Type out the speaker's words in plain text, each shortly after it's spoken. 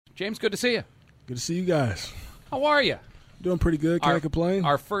James, good to see you. Good to see you guys. How are you? Doing pretty good. Can't complain.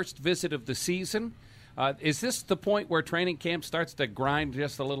 Our first visit of the season. Is this the point where training camp starts to grind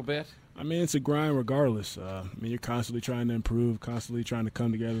just a little bit? I mean, it's a grind regardless. You're constantly trying to improve, constantly trying to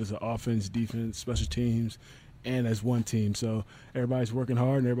come together as an offense, defense, special teams, and as one team. So everybody's working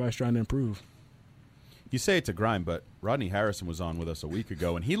hard and everybody's trying to improve. You say it's a grind, but Rodney Harrison was on with us a week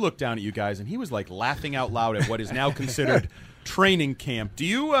ago, and he looked down at you guys, and he was like laughing out loud at what is now considered training camp. Do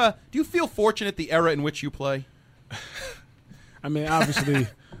you feel fortunate the era in which you play? I mean, obviously.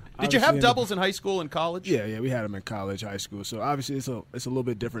 Did you have doubles in high school and college? Yeah, we had them in college, high school. So obviously it's a little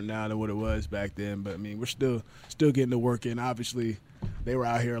bit different now than what it was back then. But I mean, we're still getting to work in. Obviously, they were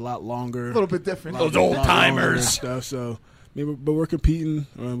out here a lot longer. A little bit different. Those old timers stuff. So I mean, but we're competing.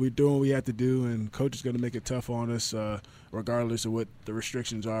 We're doing what we have to do, and coach is going to make it tough on us, regardless of what the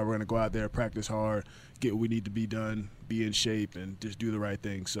restrictions are. We're going to go out there, practice hard, get what we need to be done, be in shape, and just do the right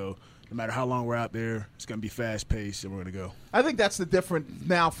thing. So no matter how long we're out there, it's going to be fast-paced, and we're going to go. I think that's the difference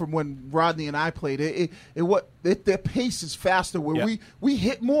now from when Rodney and I played. Their pace is faster. Where we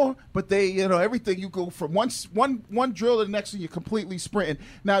hit more, but they, everything you go from one drill to the next, and you're completely sprinting.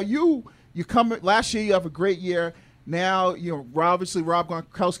 Now you come last year. You have a great year. Now obviously Rob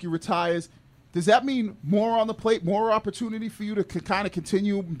Gronkowski retires. Does that mean more on the plate, more opportunity for you to kind of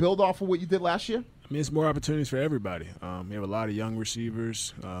continue and build off of what you did last year? I mean, it's more opportunities for everybody. We have a lot of young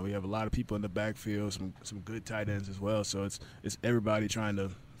receivers. We have a lot of people in the backfield, some good tight ends as well. So it's everybody trying to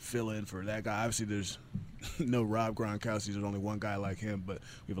fill in for that guy. Obviously, there's no Rob Gronkowski. There's only one guy like him. But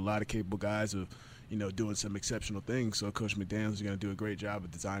we have a lot of capable guys of, doing some exceptional things. So Coach McDaniels is going to do a great job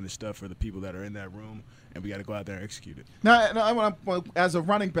of designing stuff for the people that are in that room, and we got to go out there and execute it. Now, as a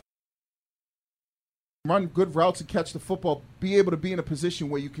running back, run good routes and catch the football, be able to be in a position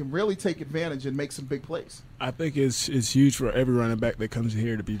where you can really take advantage and make some big plays. I think it's huge for every running back that comes in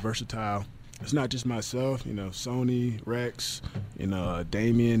here to be versatile. It's not just myself, Sony, Rex,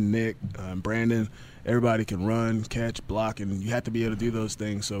 Damian, Nick, Brandon. Everybody can run, catch, block, and you have to be able to do those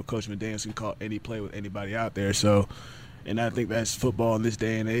things so Coach McDaniels can call any play with anybody out there. So, and I think that's football in this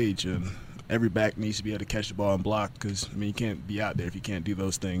day and age. And every back needs to be able to catch the ball and block because, you can't be out there if you can't do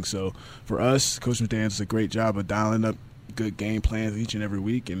those things. So for us, Coach McDaniels does a great job of dialing up good game plans each and every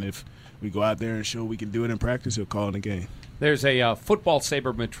week. And if we go out there and show we can do it in practice, he'll call it a game. There's a football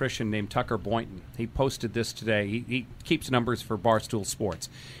sabermetrician named Tucker Boynton. He posted this today. He keeps numbers for Barstool Sports.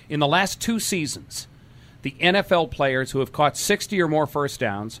 In the last 2 seasons, the NFL players who have caught 60 or more first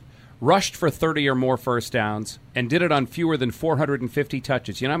downs, rushed for 30 or more first downs, and did it on fewer than 450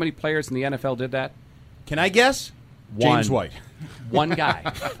 touches. You know how many players in the NFL did that? Can I guess? James White. One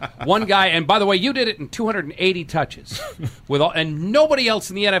guy. One guy. And by the way, you did it in 280 touches. And nobody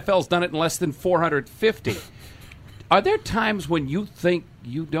else in the NFL has done it in less than 450. Are there times when you think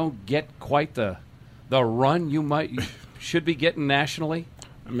you don't get quite the run you should be getting nationally?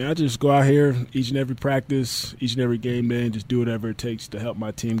 I mean, I just go out here each and every practice, each and every game day, and just do whatever it takes to help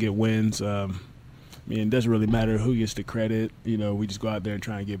my team get wins. It doesn't really matter who gets the credit. We just go out there and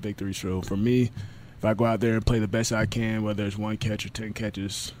try and get victories. So for me, if I go out there and play the best I can, whether it's 1 catch or 10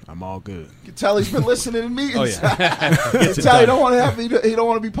 catches, I'm all good. You can tell he's been listening to meetings. Oh, yeah. You can tell he don't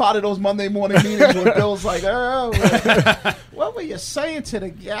want to be part of those Monday morning meetings when Bill's like, what were you saying to the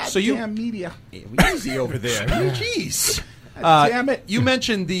goddamn media? Easy over there. Jeez. Damn it. You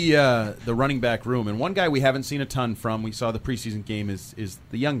mentioned the running back room, and one guy we haven't seen a ton from, we saw the preseason game, is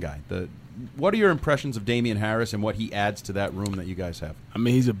the young guy. What are your impressions of Damian Harris and what he adds to that room that you guys have? I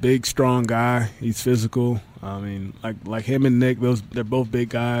mean, he's a big, strong guy. He's physical. Like him and Nick, they're both big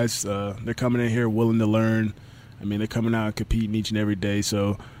guys. They're coming in here willing to learn. They're coming out and competing each and every day.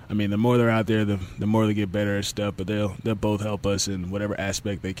 So, the more they're out there, the more they get better at stuff. But they'll both help us in whatever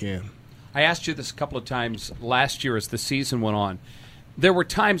aspect they can. I asked you this a couple of times last year as the season went on. There were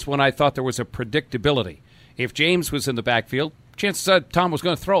times when I thought there was a predictability. If James was in the backfield, chances are Tom was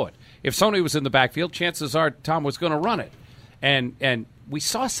going to throw it. If Sony was in the backfield, chances are Tom was going to run it. And we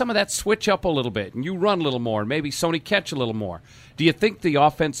saw some of that switch up a little bit, and you run a little more, and maybe Sony catch a little more. Do you think the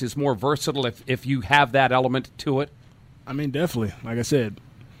offense is more versatile if you have that element to it? Definitely. Like I said,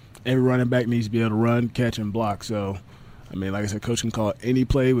 every running back needs to be able to run, catch, and block. So, like I said, Coach can call any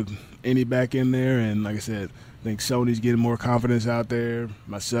play with any back in there. And like I said, I think Sony's getting more confidence out there.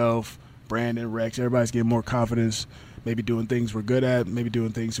 Myself, Brandon, Rex, everybody's getting more confidence. Maybe doing things we're good at, maybe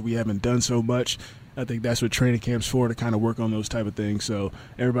doing things that we haven't done so much. I think that's what training camp's for, to kind of work on those type of things. So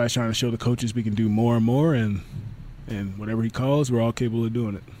everybody's trying to show the coaches we can do more and more, and whatever he calls, we're all capable of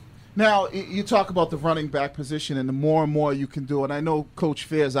doing it. Now, you talk about the running back position and the more and more you can do. And I know Coach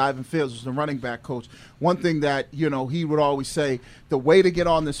Fears, Ivan Fears, was the running back coach. One thing that, he would always say, the way to get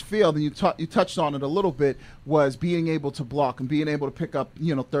on this field, and you touched on it a little bit, was being able to block and being able to pick up,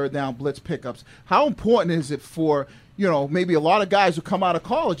 third down blitz pickups. How important is it for, maybe a lot of guys who come out of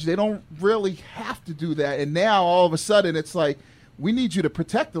college, they don't really have to do that. And now all of a sudden it's like, we need you to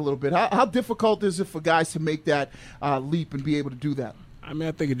protect a little bit. How difficult is it for guys to make that leap and be able to do that? I mean,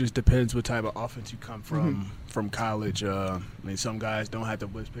 I think it just depends what type of offense you come from college. I mean, some guys don't have to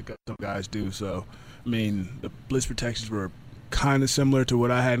blitz pickup, some guys do. So, I mean, the blitz protections were kind of similar to what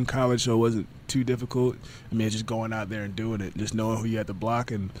I had in college, so it wasn't too difficult. I mean, just going out there and doing it, just knowing who you had to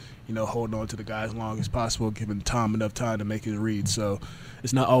block and, holding on to the guy as long as possible, giving Tom enough time to make his read. So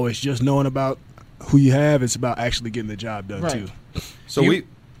it's not always just knowing about who you have, it's about actually getting the job done, too. So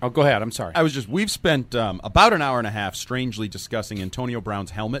go ahead. I'm sorry. We've spent about an hour and a half strangely discussing Antonio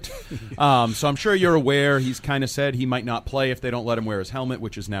Brown's helmet. So I'm sure you're aware he's kind of said he might not play if they don't let him wear his helmet,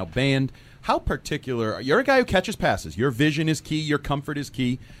 which is now banned. How particular? You're a guy who catches passes. Your vision is key. Your comfort is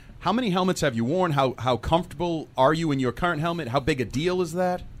key. How many helmets have you worn? How comfortable are you in your current helmet? How big a deal is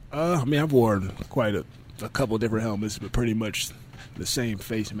that? I mean, I've worn quite a couple of different helmets, but pretty much the same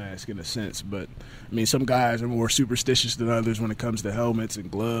face mask in a sense. But I mean, some guys are more superstitious than others when it comes to helmets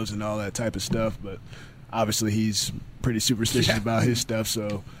and gloves and all that type of stuff. But obviously, he's pretty superstitious about his stuff.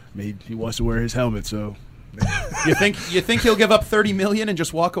 So I mean, he wants to wear his helmet. So you think he'll give up $30 million and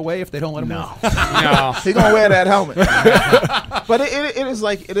just walk away if they don't let him? No. He's gonna wear that helmet. But it is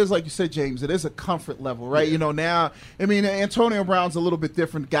like you said, James. It is a comfort level, right? Yeah. Now, I mean, Antonio Brown's a little bit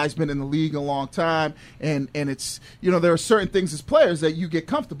different. The guy's been in the league a long time, and it's there are certain things as players that you get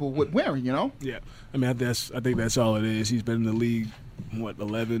comfortable with wearing. Yeah. I mean, I think that's all it is. He's been in the league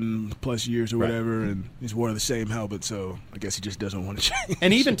 11 plus years or whatever, and he's worn the same helmet, so I guess he just doesn't want to change.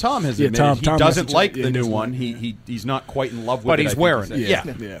 And even Tom has admitted he doesn't like the new one. He's not quite in love with it. But he's wearing it.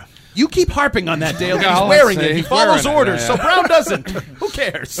 Yeah. You keep harping on that, Dale. No, He's wearing it. He he's follows wearing it. orders, so Brown doesn't. Who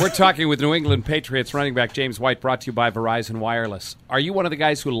cares? We're talking with New England Patriots running back James White, brought to you by Verizon Wireless. Are you one of the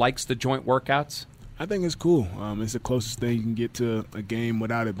guys who likes the joint workouts? I think it's cool. It's the closest thing you can get to a game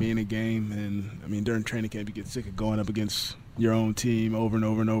without it being a game. And, I mean, during training camp, you get sick of going up against your own team over and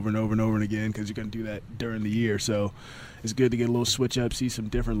over and over and over and over and again because you're going to do that during the year. So it's good to get a little switch up, see some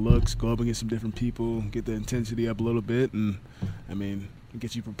different looks, go up against some different people, get the intensity up a little bit, and, I mean, it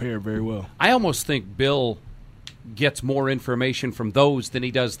gets you prepared very well. I almost think Bill gets more information from those than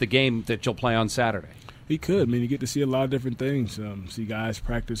he does the game that you'll play on Saturday. He could. I mean, you get to see a lot of different things. See guys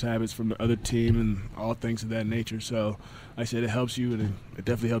practice habits from the other team and all things of that nature. So, like I said, it helps you, and it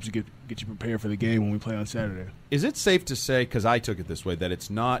definitely helps you get you prepared for the game when we play on Saturday. Is it safe to say, because I took it this way, that it's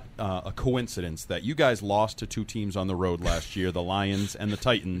not a coincidence that you guys lost to two teams on the road last year, the Lions and the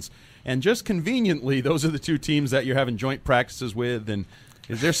Titans, and just conveniently, those are the two teams that you're having joint practices with? And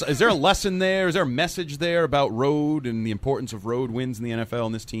is there a lesson there? Is there a message there about road and the importance of road wins in the NFL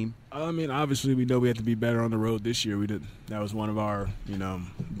and this team? I mean, obviously, we know we have to be better on the road this year. That was one of our,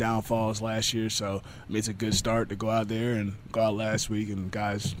 downfalls last year. So, I mean, it's a good start to go out there and go out last week. And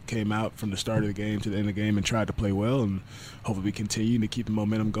guys came out from the start of the game to the end of the game and tried to play well. And hopefully we continue to keep the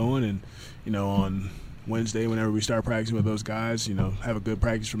momentum going. And, on Wednesday, whenever we start practicing with those guys, have a good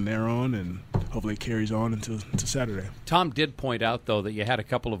practice from there on, and hopefully it carries on until Saturday. Tom did point out, though, that you had a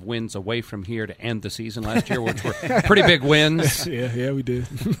couple of wins away from here to end the season last year, which were pretty big wins. Yeah, we did.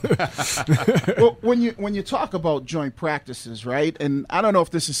 Well, when you talk about joint practices, right, and I don't know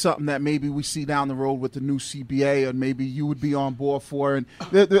if this is something that maybe we see down the road with the new CBA, or maybe you would be on board for, and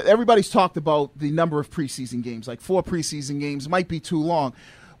everybody's talked about the number of preseason games, like 4 preseason games might be too long.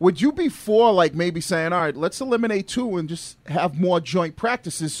 Would you be for, like, maybe saying, all right, let's eliminate 2 and just have more joint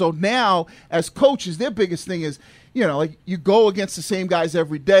practices? So now, as coaches, their biggest thing is, like, you go against the same guys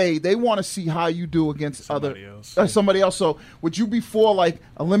every day. They want to see how you do against somebody else. So would you be for, like,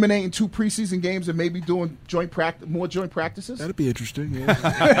 eliminating 2 preseason games and maybe doing more joint practices? That'd be interesting,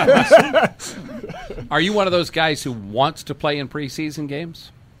 yeah. Are you one of those guys who wants to play in preseason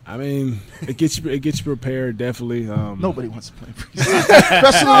games? I mean, it gets you prepared, definitely. Nobody wants to play preseason.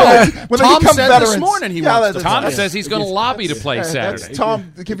 Especially when Tom they become said veterans. this morning he wants to Tom play. says he's going to lobby to play Saturday. That's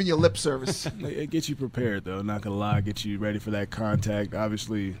Tom giving you lip service. It gets you prepared, though. Not going to lie. Get you ready for that contact.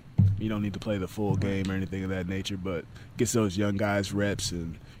 Obviously, you don't need to play the full game or anything of that nature, but gets those young guys reps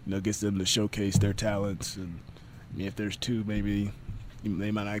and, gets them to showcase their talents. And, I mean, if there's 2, maybe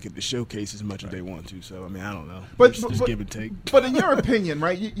they might not get to showcase as much as they want to. So, I mean, I don't know. But just give and take. But in your opinion,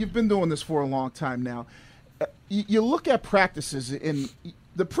 right, you've been doing this for a long time now. You look at practices, and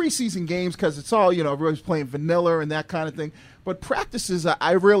the preseason games, because it's all, everybody's playing vanilla and that kind of thing. But practices,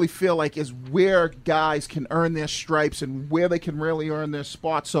 I really feel like, is where guys can earn their stripes and where they can really earn their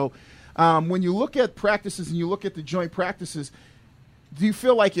spot. So when you look at practices and you look at the joint practices, do you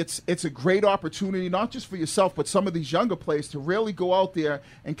feel like it's a great opportunity, not just for yourself, but some of these younger players to really go out there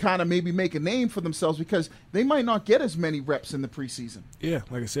and kind of maybe make a name for themselves, because they might not get as many reps in the preseason? Yeah,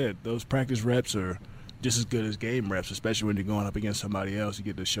 like I said, those practice reps are just as good as game reps, especially when you're going up against somebody else. You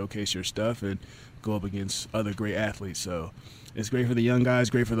get to showcase your stuff and go up against other great athletes. So it's great for the young guys,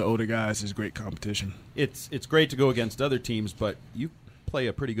 great for the older guys. It's great competition. It's great to go against other teams, but you play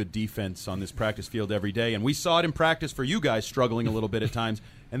a pretty good defense on this practice field every day, and we saw it in practice for you guys struggling a little bit at times,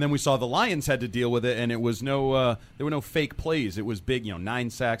 and then we saw the Lions had to deal with it, and it was there were no fake plays. It was big, 9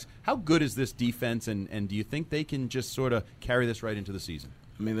 sacks. How good is this defense, and do you think they can just sort of carry this right into the season?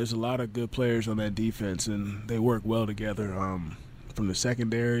 I mean, there's a lot of good players on that defense, and they work well together, from the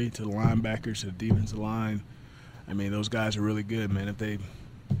secondary to the linebackers to the defensive line. I mean, those guys are really good, man. If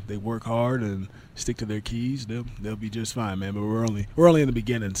they work hard and stick to their keys, they'll be just fine, man. But we're only in the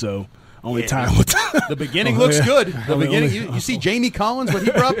beginning, so only time will tell. The beginning looks good. The beginning, you see Jamie Collins, what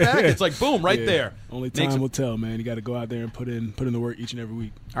he brought back. It's like boom, right there. Only time will tell, man. You got to go out there and put in the work each and every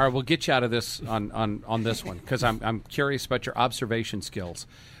week. All right, we'll get you out of this on this one, because I'm curious about your observation skills.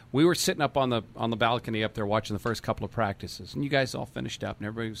 We were sitting up on the balcony up there watching the first couple of practices, and you guys all finished up, and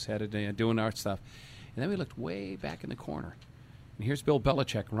everybody was headed doing our stuff. And then we looked way back in the corner, and here's Bill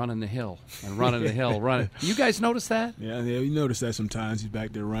Belichick running the hill and running the hill, running. You guys notice that? Yeah, you notice that sometimes. He's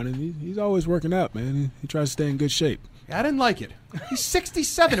back there running. He's always working out, man. He tries to stay in good shape. I didn't like it. He's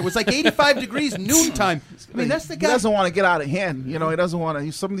 67. It was like 85 degrees noontime. I mean, that's the guy. He doesn't want to get out of hand. He doesn't want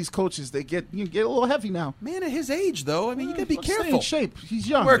to. Some of these coaches, they get a little heavy now. Man, at his age, though, I mean, you got to be careful. Stay in shape. He's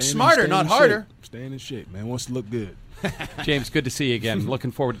young. Work smarter, not harder. Staying in shape, man. Wants to look good. James, good to see you again. Looking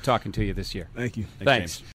forward to talking to you this year. Thank you. Thanks. James.